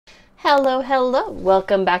Hello, hello.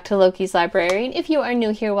 Welcome back to Loki's Librarian. If you are new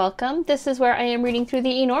here, welcome. This is where I am reading through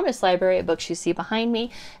the enormous library of books you see behind me,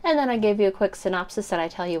 and then I give you a quick synopsis and I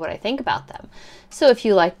tell you what I think about them. So if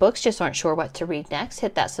you like books, just aren't sure what to read next,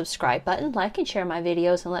 hit that subscribe button, like and share my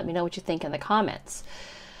videos, and let me know what you think in the comments.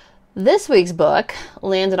 This week's book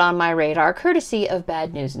landed on my radar courtesy of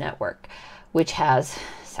Bad News Network, which has,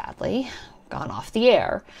 sadly, gone off the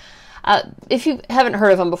air. If you haven't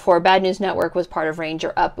heard of them before, Bad News Network was part of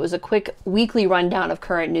Ranger Up. It was a quick weekly rundown of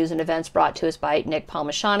current news and events brought to us by Nick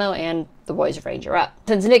Palmisano and the boys of Ranger Up.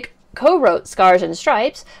 Since Nick co-wrote Scars and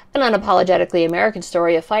Stripes, an unapologetically American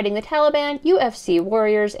story of fighting the Taliban, UFC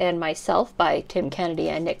warriors, and myself by Tim Kennedy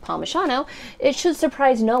and Nick Palmisano, it should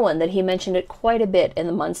surprise no one that he mentioned it quite a bit in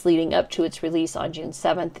the months leading up to its release on June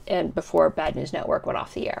 7th and before Bad News Network went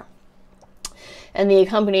off the air. And the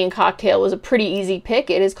accompanying cocktail was a pretty easy pick.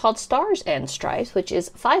 It is called Stars and Stripes, which is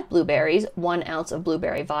 5 blueberries, 1 ounce of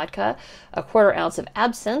blueberry vodka, a 1/4 ounce of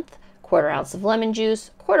absinthe, 1/4 ounce of lemon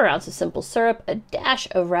juice, 1/4 ounce of simple syrup, a dash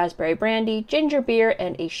of raspberry brandy, ginger beer,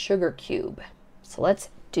 and a sugar cube. So let's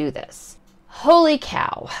do this. Holy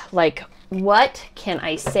cow. Like, what can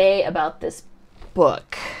I say about this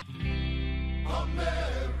book?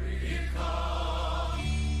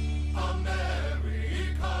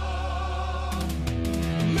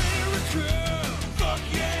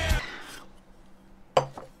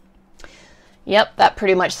 Yep, that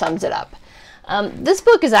pretty much sums it up. This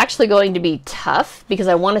book is actually going to be tough because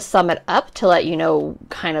I want to sum it up to let you know,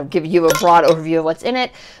 kind of give you a broad overview of what's in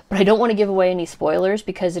it, but I don't want to give away any spoilers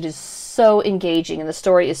because it is so engaging and the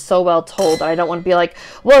story is so well told that I don't want to be like,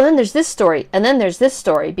 well, then there's this story and then there's this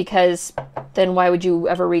story, because then why would you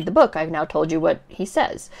ever read the book? I've now told you what he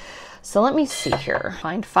says. So let me see here.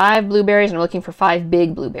 Find 5 blueberries and I'm looking for 5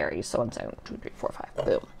 big blueberries. So 1 second, 2, 3, 4, 5,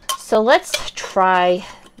 boom. So let's try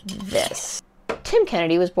this. Tim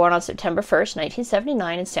Kennedy was born on September 1st,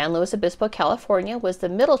 1979 in San Luis Obispo, California, was the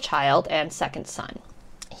middle child and second son.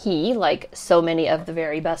 He, like so many of the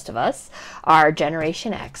very best of us, are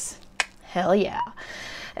Generation X. Hell yeah.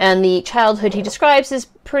 And the childhood he describes is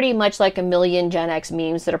pretty much like a million Gen X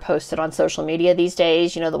memes that are posted on social media these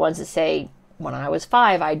days. You know, the ones that say, when I was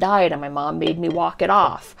 5, I died and my mom made me walk it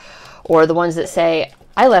off. Or the ones that say,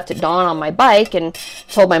 I left at dawn on my bike and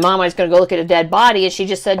told my mom I was going to go look at a dead body, and she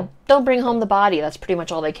just said, don't bring home the body. That's pretty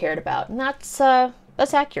much all they cared about. And that's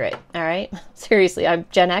accurate, all right? Seriously, I'm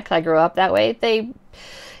Gen X. I grew up that way.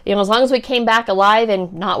 As long as we came back alive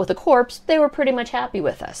and not with a corpse, they were pretty much happy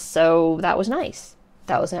with us. So that was nice.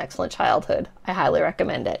 That was an excellent childhood. I highly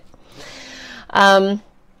recommend it.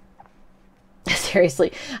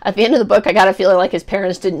 Seriously, at the end of the book, I got a feeling like his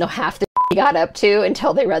parents didn't know half the he got up to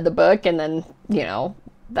until they read the book, and then, you know,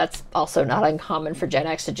 that's also not uncommon for Gen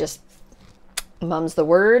X to just mum's the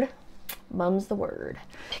word. Mum's the word.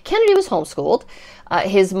 Kennedy was homeschooled.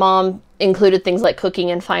 His mom included things like cooking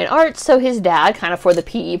and fine arts, so his dad, kind of for the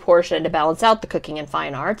PE portion to balance out the cooking and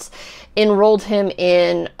fine arts, enrolled him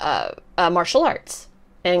in martial arts.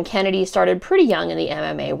 And Kennedy started pretty young in the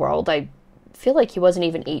MMA world. I feel like he wasn't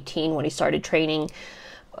even 18 when he started training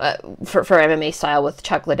for MMA style with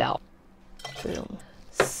Chuck Liddell. Boom.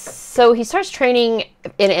 So he starts training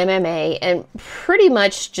in MMA and pretty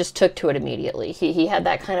much just took to it immediately. He had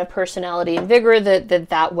that kind of personality and vigor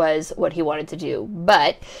that was what he wanted to do.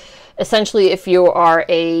 But essentially, if you are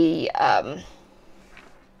a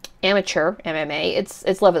amateur MMA,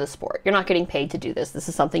 it's love of the sport. You're not getting paid to do this. This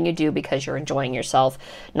is something you do because you're enjoying yourself,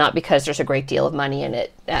 not because there's a great deal of money in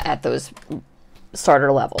it at those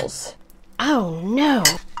starter levels. Oh no,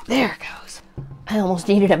 there it goes. I almost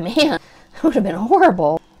needed a man. It would have been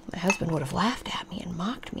horrible. My husband would have laughed at me and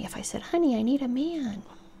mocked me if I said, honey, I need a man.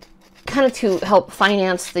 Kind of to help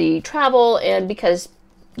finance the travel, and because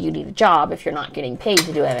you need a job if you're not getting paid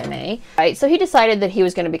to do MMA. Right? So he decided that he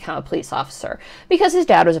was going to become a police officer because his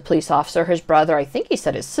dad was a police officer. His brother, I think he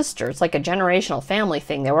said his sister. It's like a generational family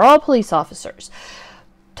thing. They were all police officers.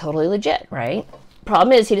 Totally legit, right?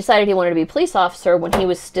 Problem is, he decided he wanted to be a police officer when he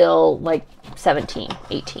was still like 17,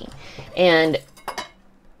 18. And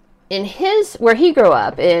where he grew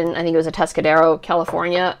up, I think it was Atascadero,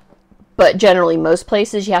 California, but generally most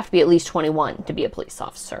places you have to be at least 21 to be a police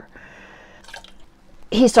officer.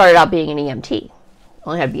 He started out being an EMT.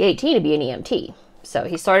 Only had to be 18 to be an EMT. So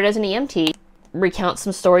he started as an EMT, recounts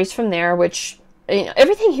some stories from there, which,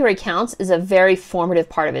 everything he recounts is a very formative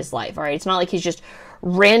part of his life, all right? It's not like he's just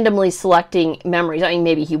randomly selecting memories. I mean,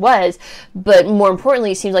 maybe he was, but more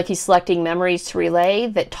importantly, it seems like he's selecting memories to relay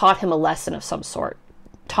that taught him a lesson of some sort.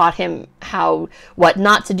 taught him what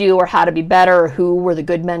not to do or how to be better, or who were the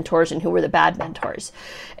good mentors and who were the bad mentors.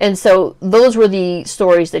 And so those were the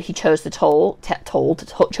stories that he chose to tell,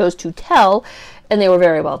 and they were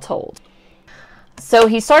very well told. So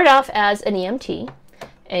he started off as an EMT,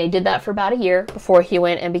 and he did that for about a year before he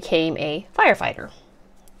went and became a firefighter.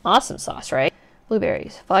 Awesome sauce, right?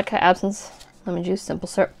 Blueberries, vodka, absinthe, lemon juice, simple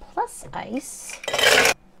syrup, plus ice.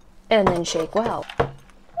 And then shake well.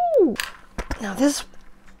 Ooh. Now this,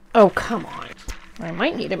 oh, come on. I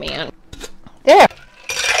might need a man. There.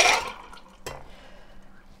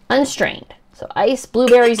 Unstrained. So ice,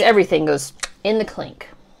 blueberries, everything goes in the clink.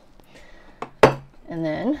 And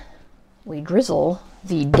then we drizzle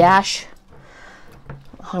the dash.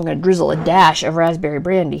 I'm going to drizzle a dash of raspberry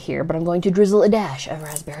brandy here, but I'm going to drizzle a dash of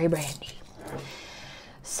raspberry brandy.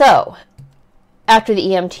 So, after the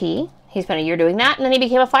EMT, he spent a year doing that, and then he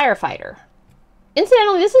became a firefighter.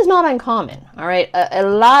 Incidentally, this is not uncommon, all right? A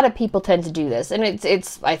lot of people tend to do this, and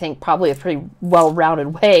it's I think, probably a pretty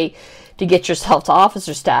well-rounded way to get yourself to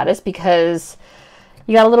officer status, because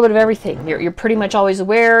you got a little bit of everything. You're pretty much always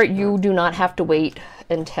aware. You do not have to wait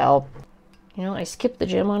until, I skipped the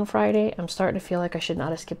gym on Friday. I'm starting to feel like I should not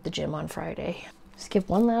have skipped the gym on Friday. Skip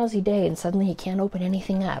one lousy day, and suddenly he can't open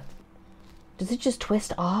anything up. Does it just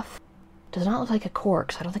twist off? Does not look like a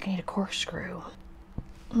cork, so I don't think I need a corkscrew.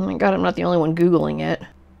 Oh my god, I'm not the only one Googling it.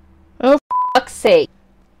 Oh, for fuck's sake.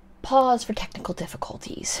 Pause for technical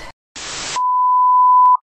difficulties.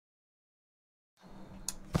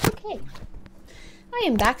 Okay. I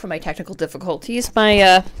am back from my technical difficulties.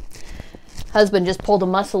 My husband just pulled a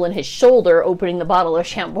muscle in his shoulder opening the bottle of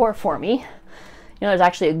Chambord for me. There's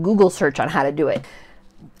actually a Google search on how to do it.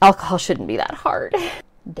 Alcohol shouldn't be that hard.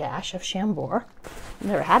 Dash of Chambord. I've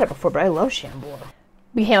never had it before, but I love Chambord.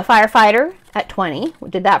 Became a firefighter at 20. We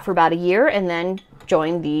did that for about a year, and then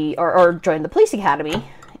joined the police academy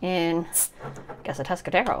in, I guess,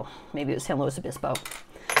 Atascadero. Maybe it was San Luis Obispo.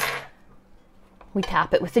 We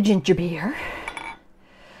tap it with the ginger beer.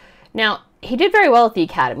 Now, he did very well at the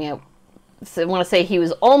academy. I want to say he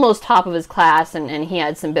was almost top of his class, and he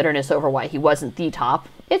had some bitterness over why he wasn't the top.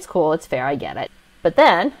 It's cool, it's fair, I get it. But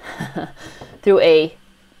then, through a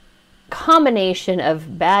combination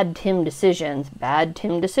of bad Tim decisions,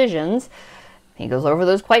 he goes over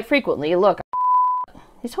those quite frequently. Look,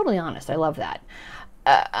 he's totally honest. I love that.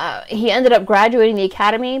 He ended up graduating the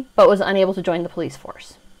academy, but was unable to join the police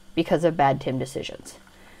force because of bad Tim decisions.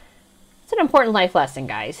 It's an important life lesson,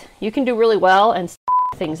 guys. You can do really well and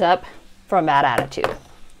things up from bad attitude.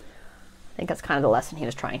 I think that's kind of the lesson he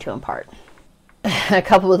was trying to impart.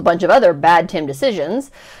 Coupled with a bunch of other bad Tim decisions.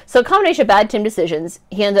 So a combination of bad Tim decisions,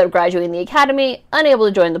 he ended up graduating the academy, unable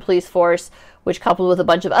to join the police force, which coupled with a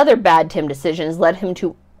bunch of other bad Tim decisions led him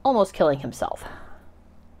to almost killing himself.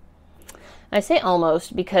 I say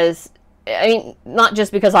almost because, not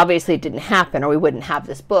just because obviously it didn't happen or we wouldn't have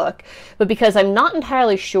this book, but because I'm not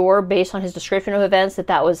entirely sure, based on his description of events,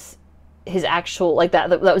 that was his actual,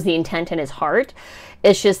 that was the intent in his heart.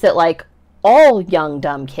 It's just that, all young,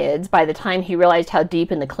 dumb kids, by the time he realized how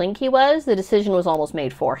deep in the clink he was, the decision was almost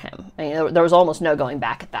made for him. There was almost no going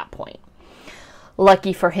back at that point.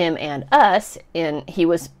 Lucky for him and us, he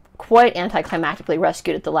was quite anticlimactically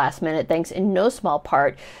rescued at the last minute, thanks in no small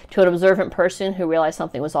part to an observant person who realized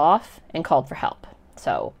something was off and called for help.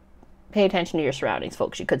 So, pay attention to your surroundings,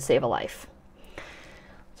 folks. You could save a life.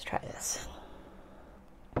 Let's try this.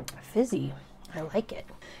 Fizzy. I like it.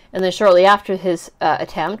 And then shortly after his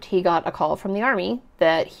attempt, he got a call from the Army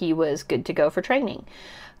that he was good to go for training.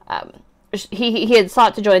 He had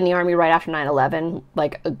sought to join the Army right after 9/11,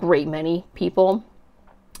 like a great many people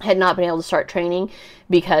had not been able to start training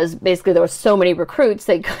because basically there were so many recruits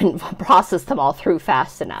they couldn't process them all through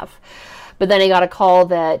fast enough. But then he got a call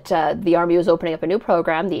that the Army was opening up a new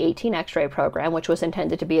program, the 18 X-ray program, which was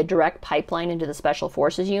intended to be a direct pipeline into the Special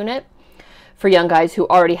Forces unit for young guys who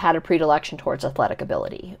already had a predilection towards athletic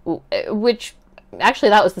ability, which actually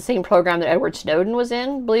that was the same program that Edward Snowden was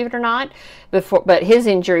in, believe it or not. But his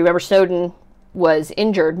injury, remember, Snowden was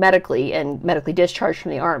injured medically and medically discharged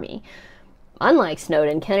from the Army. Unlike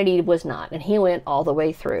Snowden, Kennedy was not, and he went all the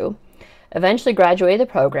way through. Eventually graduated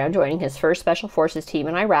the program, joining his first Special Forces team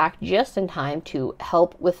in Iraq just in time to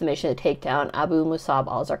help with the mission to take down Abu Musab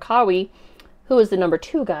al-Zarqawi, who was the number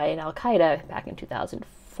 2 guy in Al-Qaeda back in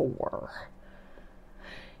 2004.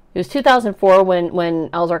 It was 2004 when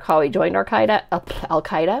al-Zarqawi joined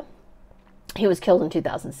Al-Qaeda. He was killed in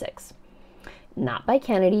 2006. Not by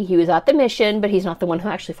Kennedy. He was at the mission, but he's not the one who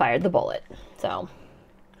actually fired the bullet. So,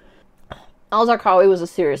 al-Zarqawi was a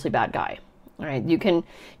seriously bad guy. All right, you can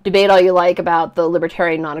debate all you like about the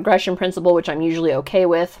libertarian non-aggression principle, which I'm usually okay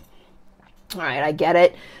with. All right, I get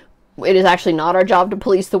it. It is actually not our job to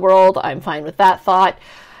police the world. I'm fine with that thought.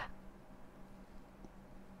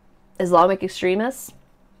 Islamic extremists,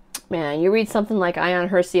 man, you read something like Ayaan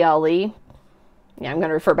Hirsi Ali. Yeah, I'm going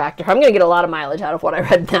to refer back to her. I'm going to get a lot of mileage out of what I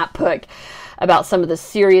read in that book about some of the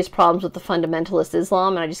serious problems with the fundamentalist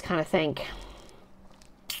Islam, and I just kind of think,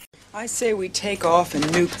 I say we take off and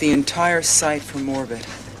nuke the entire site from orbit.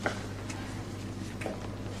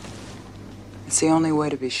 It's the only way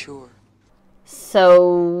to be sure.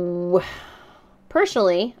 So,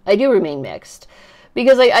 personally, I do remain mixed,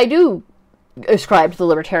 because I do ascribe to the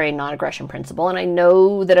libertarian non-aggression principle, and I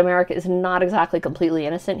know that America is not exactly completely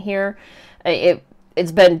innocent here.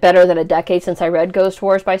 It's been better than a decade since I read Ghost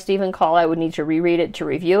Wars by Stephen Call. I would need to reread it to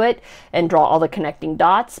review it and draw all the connecting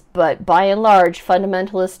dots, but by and large,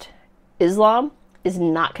 fundamentalist Islam is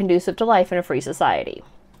not conducive to life in a free society.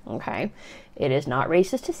 Okay? It is not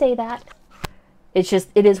racist to say that. It's just,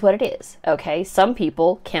 it is what it is. Okay? Some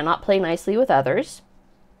people cannot play nicely with others.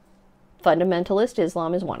 Fundamentalist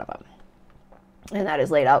Islam is one of them. And that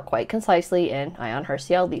is laid out quite concisely in Ayaan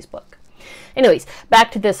Hirsi Ali's book. Anyways,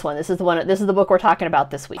 back to this one. This is the book we're talking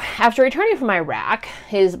about this week. After returning from Iraq,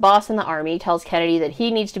 his boss in the army tells Kennedy that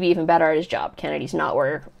he needs to be even better at his job. Kennedy's not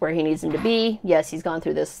where he needs him to be. Yes, he's gone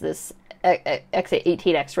through this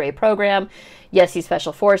X-18 X-ray program. Yes, he's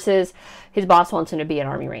special forces. His boss wants him to be an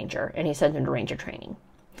Army Ranger, and he sends him to Ranger training.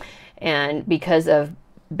 And because of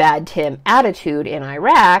bad Tim attitude in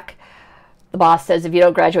Iraq, the boss says, if you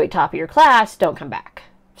don't graduate top of your class, don't come back.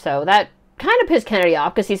 So that kind of pissed Kennedy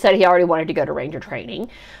off, because he said he already wanted to go to Ranger training,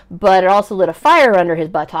 but it also lit a fire under his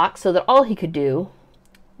buttocks so that all he could do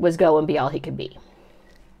was go and be all he could be.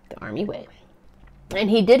 The Army way. And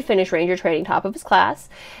he did finish Ranger training top of his class,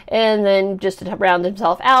 and then just to round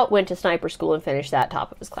himself out, went to sniper school and finished that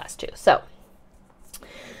top of his class too. So,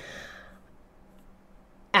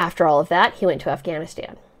 after all of that, he went to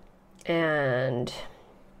Afghanistan. And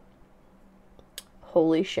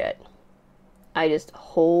holy shit.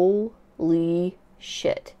 Holy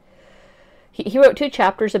shit. He wrote 2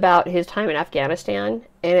 chapters about his time in Afghanistan,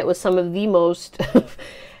 and it was some of the most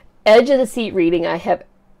edge-of-the-seat reading I have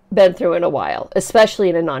been through in a while, especially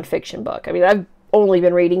in a nonfiction book. I mean, I've only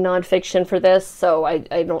been reading nonfiction for this, so I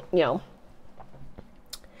don't,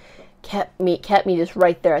 kept me just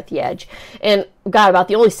right there at the edge. And God, about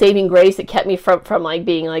the only saving grace that kept me from like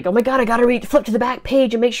being like, oh my God, I gotta flip to the back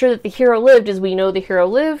page and make sure that the hero lived, as we know the hero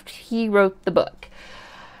lived. He wrote the book.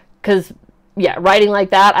 Because, yeah, writing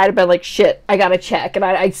like that, I'd have been like, shit, I gotta check. And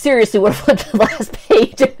I seriously would have flipped to the last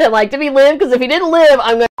page and been like, did he live? Because if he didn't live,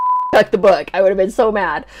 I'm gonna check the book. I would have been so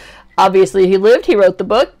mad. Obviously, he lived, he wrote the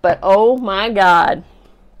book, but oh my God.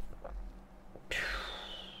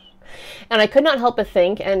 And I could not help but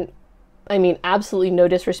think, and I mean, absolutely no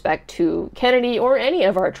disrespect to Kennedy or any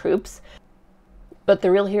of our troops, but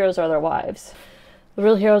the real heroes are their wives. The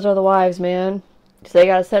real heroes are the wives, man. Because they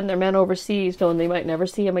gotta send their men overseas knowing they might never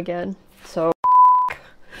see him again. So,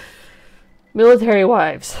 military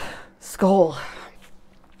wives. Skull.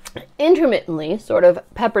 Intermittently, sort of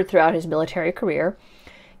peppered throughout his military career,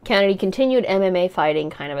 Kennedy continued MMA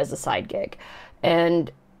fighting kind of as a side gig.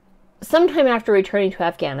 And sometime after returning to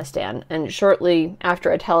Afghanistan, and shortly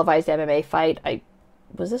after a televised MMA fight,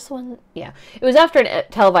 was this one? Yeah. It was after a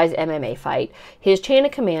televised MMA fight, his chain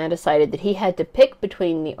of command decided that he had to pick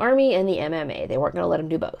between the Army and the MMA. They weren't going to let him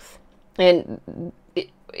do both. And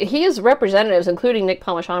his representatives, including Nick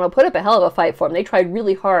Palmisano, put up a hell of a fight for him. They tried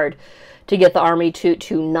really hard to get the Army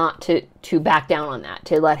to not back down on that,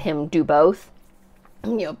 to let him do both.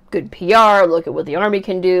 Good PR, look at what the Army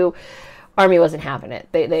can do. Army wasn't having it.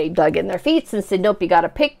 They dug in their feet and said, nope, you got to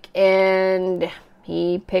pick, and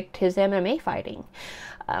he picked his MMA fighting.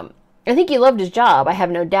 I think he loved his job, I have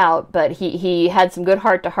no doubt, but he had some good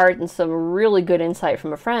heart-to-heart and some really good insight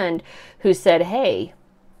from a friend who said, hey,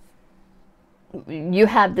 you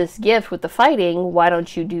have this gift with the fighting, why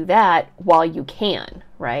don't you do that while you can,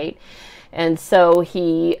 right? And so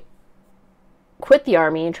he quit the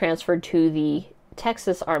Army and transferred to the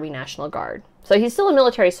Texas Army National Guard. So he's still in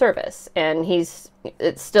military service, and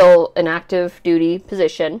it's still an active duty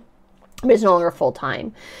position, but it's no longer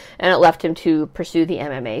full-time, and it left him to pursue the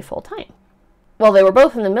MMA full-time. While they were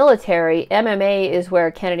both in the military, MMA is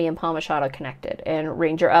where Kennedy and Palmisano connected, and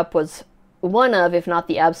Ranger Up was one of, if not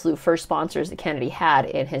the absolute first sponsors that Kennedy had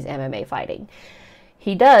in his MMA fighting.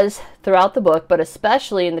 He does, throughout the book, but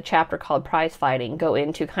especially in the chapter called Prize Fighting, go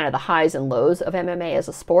into kind of the highs and lows of MMA as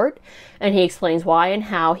a sport, and he explains why and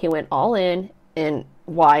how he went all in, and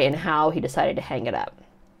why and how he decided to hang it up.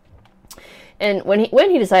 And when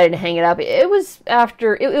he decided to hang it up, it was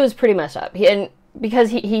pretty messed up. Because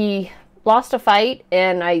he lost a fight,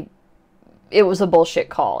 and it was a bullshit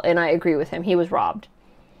call, and I agree with him. He was robbed.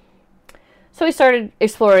 So he started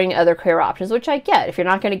exploring other career options, which I get. If you're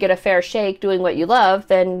not going to get a fair shake doing what you love,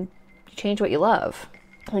 then you change what you love.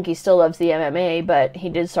 I think he still loves the MMA, but he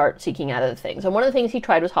did start seeking out other things. And one of the things he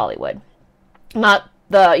tried was Hollywood. Not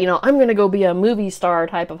the, I'm going to go be a movie star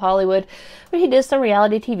type of Hollywood, but he did some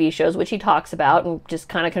reality TV shows, which he talks about and just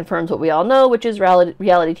kind of confirms what we all know, which is reality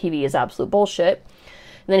TV is absolute bullshit.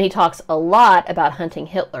 And then he talks a lot about hunting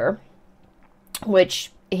Hitler,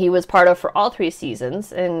 which he was part of for all 3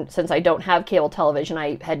 seasons. And since I don't have cable television,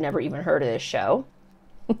 I had never even heard of this show.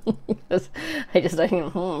 I just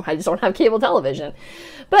don't have cable television.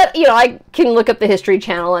 But, I can look up the History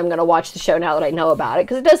Channel. I'm going to watch the show now that I know about it,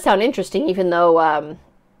 because it does sound interesting, even though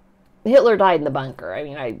Hitler died in the bunker. I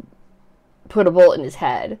mean, I put a bullet in his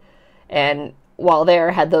head, and while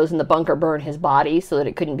there, had those in the bunker burn his body so that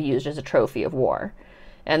it couldn't be used as a trophy of war.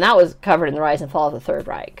 And that was covered in The Rise and Fall of the Third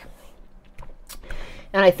Reich.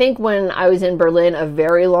 And I think when I was in Berlin a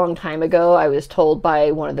very long time ago, I was told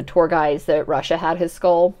by one of the tour guides that Russia had his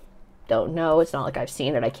skull. Don't know. It's not like I've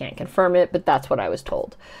seen it. I can't confirm it, but that's what I was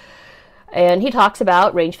told. And he talks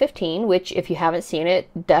about Range 15, which, if you haven't seen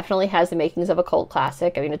it, definitely has the makings of a cult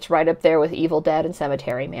classic. I mean, it's right up there with Evil Dead and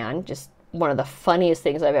Cemetery Man. Just one of the funniest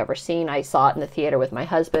things I've ever seen. I saw it in the theater with my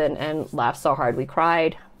husband and laughed so hard we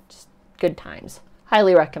cried. Just good times.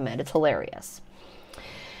 Highly recommend. It's hilarious.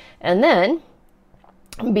 And then,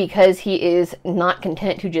 because he is not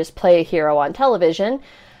content to just play a hero on television,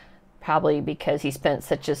 probably because he spent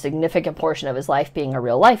such a significant portion of his life being a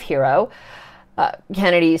real-life hero,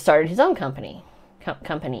 Kennedy started his own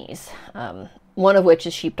companies, one of which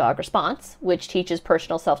is Sheepdog Response, which teaches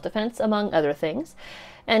personal self-defense, among other things.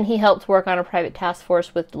 And he helped work on a private task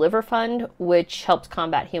force with Deliver Fund, which helps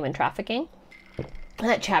combat human trafficking.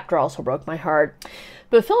 That chapter also broke my heart.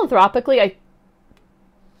 But philanthropically,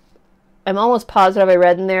 I'm almost positive I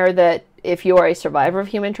read in there that if you are a survivor of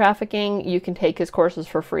human trafficking, you can take his courses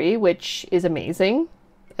for free, which is amazing,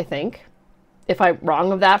 I think. If I'm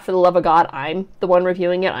wrong of that, for the love of God, I'm the one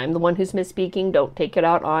reviewing it. I'm the one who's misspeaking. Don't take it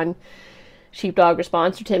out on Sheepdog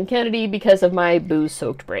Response or Tim Kennedy because of my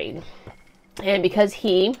booze-soaked brain. And because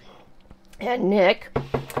he and Nick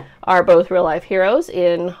are both real-life heroes,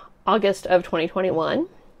 in August of 2021,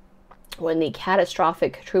 when the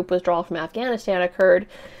catastrophic troop withdrawal from Afghanistan occurred,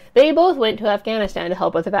 they both went to Afghanistan to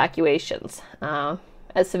help with evacuations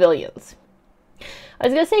as civilians. I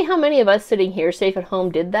was going to say how many of us sitting here safe at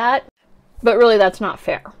home did that, but really that's not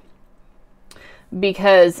fair.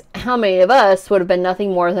 Because how many of us would have been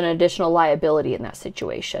nothing more than an additional liability in that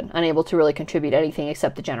situation, unable to really contribute anything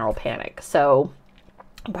except the general panic. So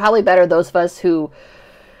probably better those of us who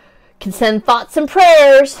can send thoughts and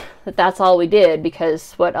prayers that that's all we did,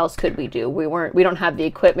 because what else could we do? We don't have the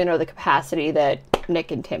equipment or the capacity that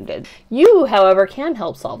Nick and Tim did. You, however, can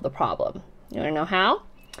help solve the problem. You want to know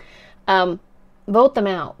how? Vote them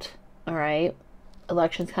out. All right.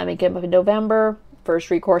 Elections coming up in November. First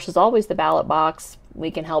recourse is always the ballot box. We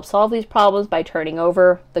can help solve these problems by turning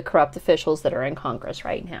over the corrupt officials that are in Congress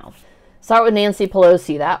right now. Start with Nancy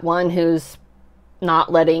Pelosi, that one who's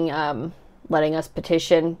not letting us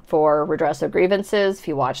petition for redress of grievances. If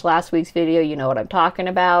you watched last week's video, you know what I'm talking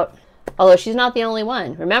about. Although she's not the only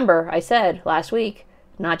one. Remember, I said last week,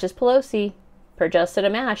 not just Pelosi, per Justin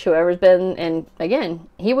Amash, whoever's been, and again,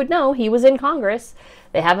 he would know, he was in Congress.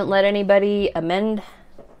 They haven't let anybody amend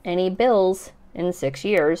any bills in 6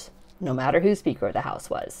 years, no matter who Speaker of the House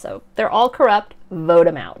was. So they're all corrupt. Vote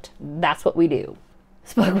them out. That's what we do.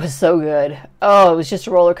 This book was so good. Oh, it was just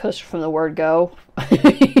a roller coaster from the word go.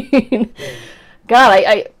 God,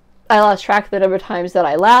 I lost track of the number of times that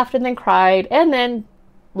I laughed and then cried, and then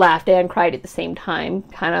laughed and cried at the same time,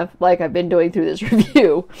 kind of like I've been doing through this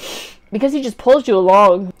review, because he just pulls you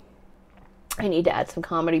along. I need to add some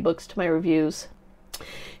comedy books to my reviews.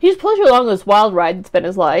 He just pulls you along this wild ride that's been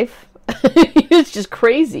his life. It's just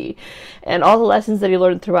crazy, and all the lessons that he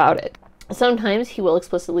learned throughout it. Sometimes he will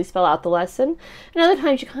explicitly spell out the lesson, and other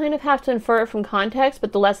times you kind of have to infer it from context,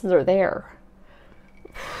 but the lessons are there.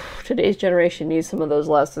 Today's generation needs some of those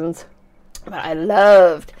lessons. But I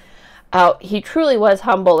loved how he truly was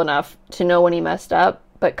humble enough to know when he messed up,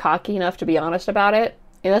 but cocky enough to be honest about it.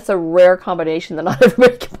 And that's a rare combination that not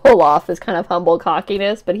everybody can pull off, this kind of humble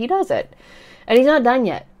cockiness, but he does it. And he's not done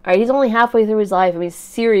yet. All right, he's only halfway through his life. I mean,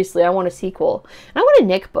 seriously, I want a sequel. And I want a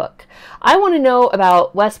Nick book. I want to know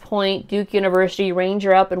about West Point, Duke University,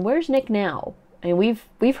 Ranger Up, and where's Nick now? I mean,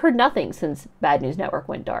 we've heard nothing since Bad News Network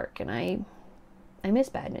went dark, and I miss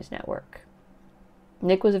Bad News Network.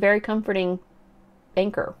 Nick was a very comforting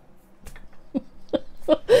anchor.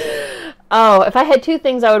 Oh, if I had two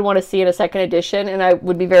things I would want to see in a second edition, and I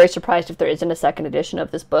would be very surprised if there isn't a second edition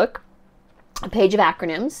of this book, a page of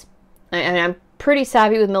acronyms. And I'm pretty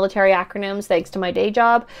savvy with military acronyms thanks to my day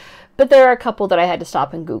job, but there are a couple that I had to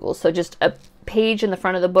stop and Google. So just a page in the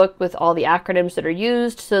front of the book with all the acronyms that are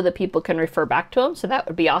used so that people can refer back to them. So that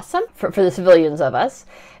would be awesome for the civilians of us.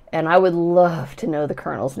 And I would love to know the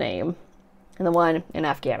colonel's name and the one in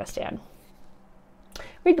Afghanistan.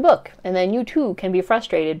 Read the book, and then you too can be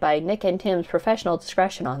frustrated by Nick and Tim's professional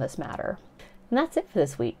discretion on this matter. And that's it for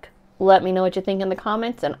this week. Let me know what you think in the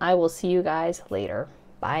comments, and I will see you guys later.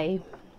 Bye.